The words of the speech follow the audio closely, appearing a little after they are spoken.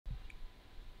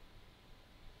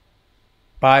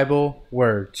Bible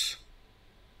words.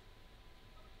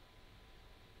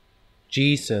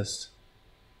 Jesus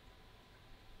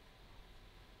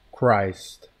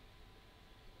Christ.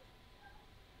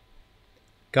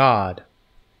 God.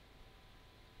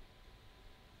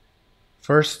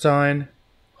 First sign,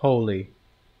 holy.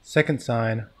 Second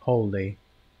sign, holy.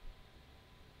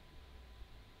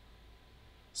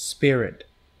 Spirit.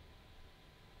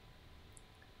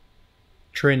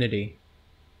 Trinity.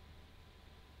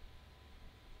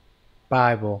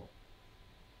 Bible.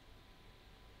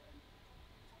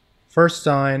 First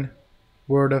sign,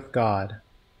 Word of God.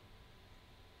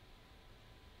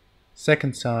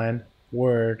 Second sign,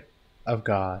 Word of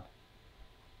God.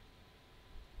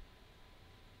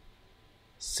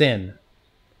 Sin.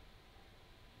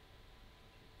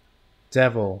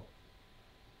 Devil.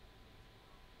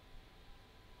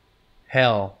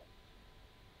 Hell.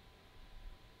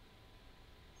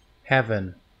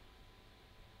 Heaven.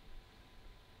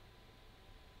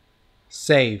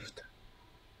 Saved.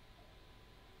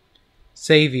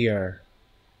 Savior.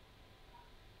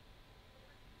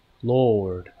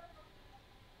 Lord.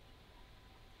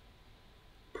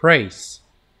 Praise.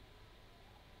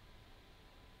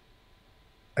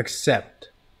 Accept.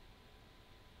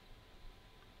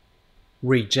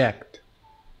 Reject.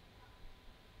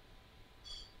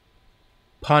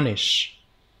 Punish.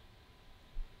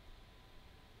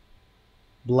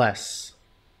 Bless.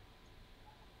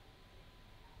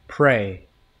 Pray.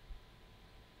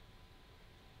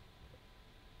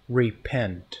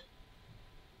 Repent.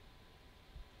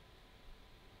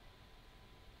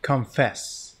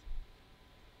 Confess.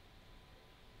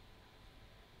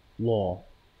 Law.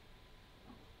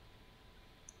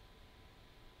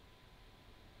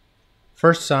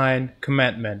 First sign,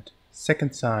 commandment.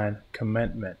 Second sign,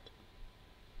 commandment.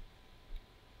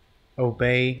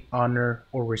 Obey, honor,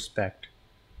 or respect.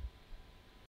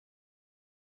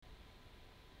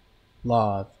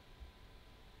 Love.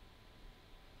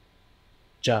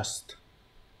 Just.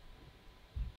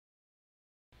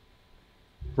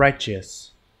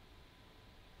 Righteous.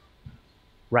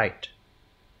 Right.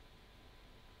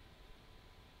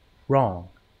 Wrong.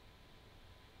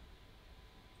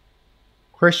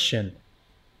 Christian.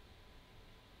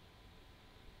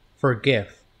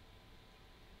 Forgive.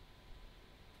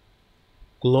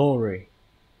 Glory.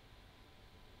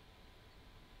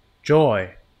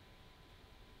 Joy.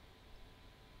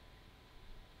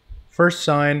 First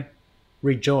sign,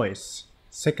 rejoice.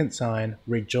 Second sign,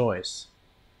 rejoice.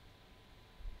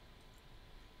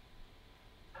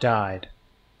 Died.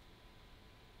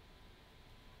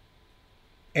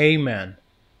 Amen.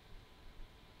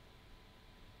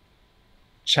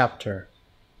 Chapter.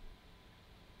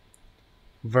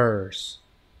 Verse.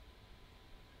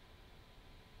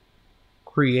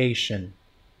 Creation.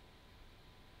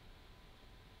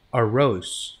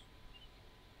 Arose.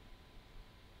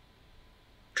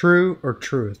 True or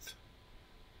truth.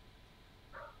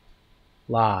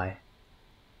 Lie.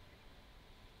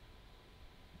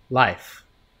 Life.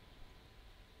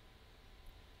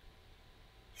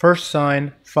 First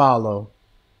sign, follow.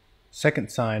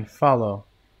 Second sign, follow.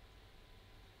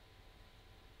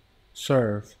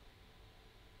 Serve.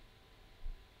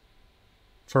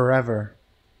 Forever.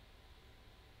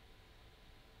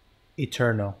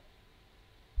 Eternal.